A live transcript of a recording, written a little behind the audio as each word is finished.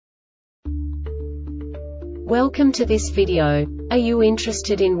Welcome to this video. Are you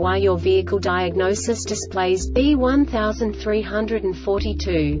interested in why your vehicle diagnosis displays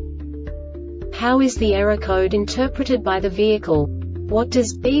B1342? How is the error code interpreted by the vehicle? What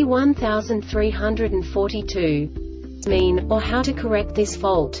does B1342 mean, or how to correct this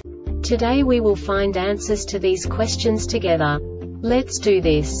fault? Today we will find answers to these questions together. Let's do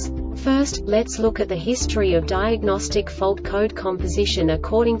this. First, let's look at the history of diagnostic fault code composition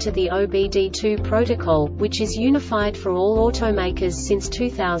according to the OBD2 protocol, which is unified for all automakers since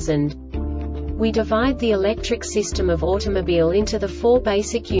 2000. We divide the electric system of automobile into the four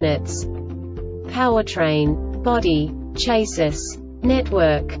basic units: powertrain, body, chassis,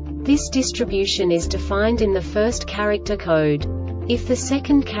 network. This distribution is defined in the first character code. If the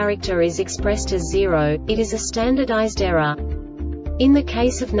second character is expressed as 0, it is a standardized error. In the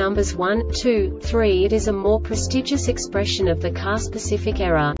case of numbers 1, 2, 3, it is a more prestigious expression of the car-specific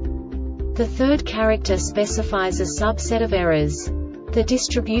error. The third character specifies a subset of errors. The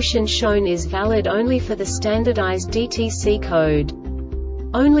distribution shown is valid only for the standardized DTC code.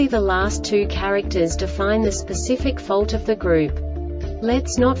 Only the last two characters define the specific fault of the group.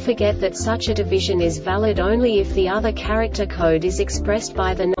 Let's not forget that such a division is valid only if the other character code is expressed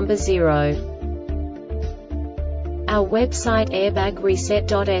by the number 0. Our website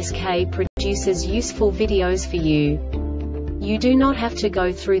airbagreset.sk produces useful videos for you. You do not have to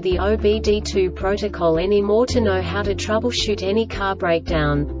go through the OBD2 protocol anymore to know how to troubleshoot any car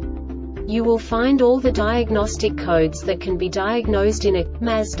breakdown. You will find all the diagnostic codes that can be diagnosed in a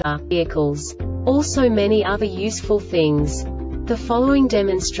Mazda vehicles. Also many other useful things. The following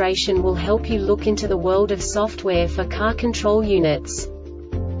demonstration will help you look into the world of software for car control units.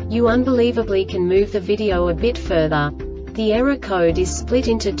 You unbelievably can move the video a bit further. The error code is split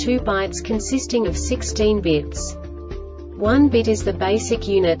into 2 bytes consisting of 16 bits. 1 bit is the basic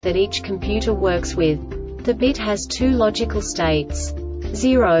unit that each computer works with. The bit has 2 logical states: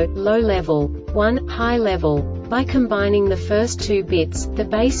 0, low level, 1, high level. By combining the first 2 bits, the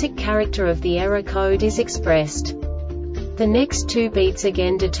basic character of the error code is expressed. The next 2 beats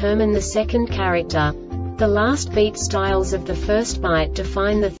again determine the second character. The last beat styles of the first byte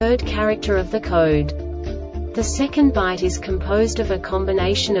define the third character of the code. The second byte is composed of a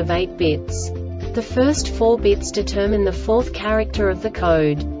combination of 8 bits. The first 4 bits determine the fourth character of the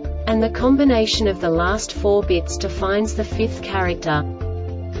code. And the combination of the last 4 bits defines the fifth character.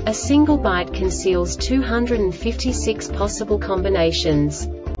 A single byte conceals 256 possible combinations.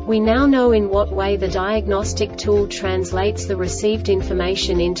 We now know in what way the diagnostic tool translates the received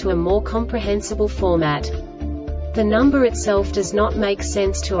information into a more comprehensible format. The number itself does not make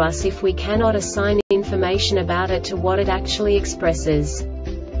sense to us if we cannot assign information about it to what it actually expresses.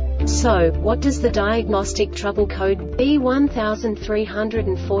 So, what does the diagnostic trouble code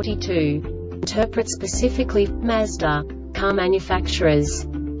B1342 interpret specifically for Mazda car manufacturers?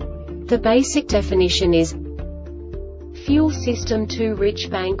 The basic definition is fuel system 2 rich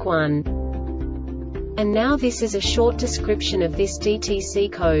bank 1. And now this is a short description of this DTC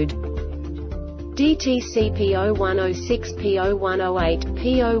code. DTC P0106 P0108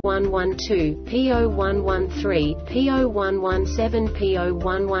 P0112 P0113 P0117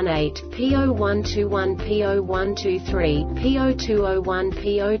 P0118 P0121 P0123 P0201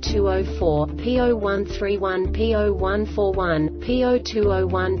 P0204 P0131 P0141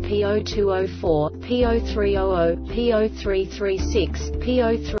 P0201 P0204 P0300 P0336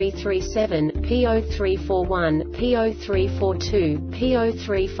 P0337 P0341 P0342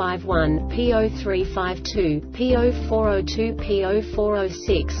 P0351 P0352 P0402 P0406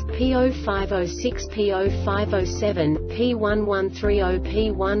 P0506 P0507 P1130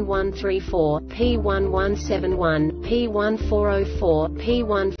 P1134 P1171 P1404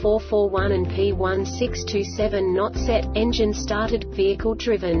 P1441 and P1627 not set, engine started, vehicle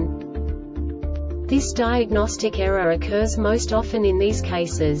driven. This diagnostic error occurs most often in these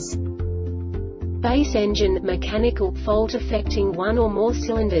cases: base engine mechanical fault affecting one or more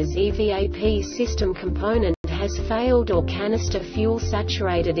cylinders, EVAP system component has failed, or canister fuel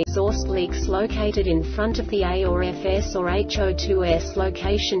saturated exhaust leaks located in front of the A or FS or HO2S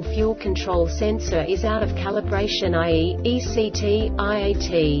location, fuel control sensor is out of calibration, i.e., ECT,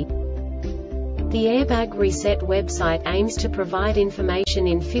 IAT. The Airbag Reset website aims to provide information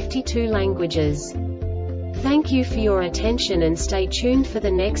in 52 languages. Thank you for your attention and stay tuned for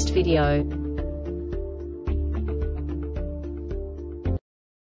the next video.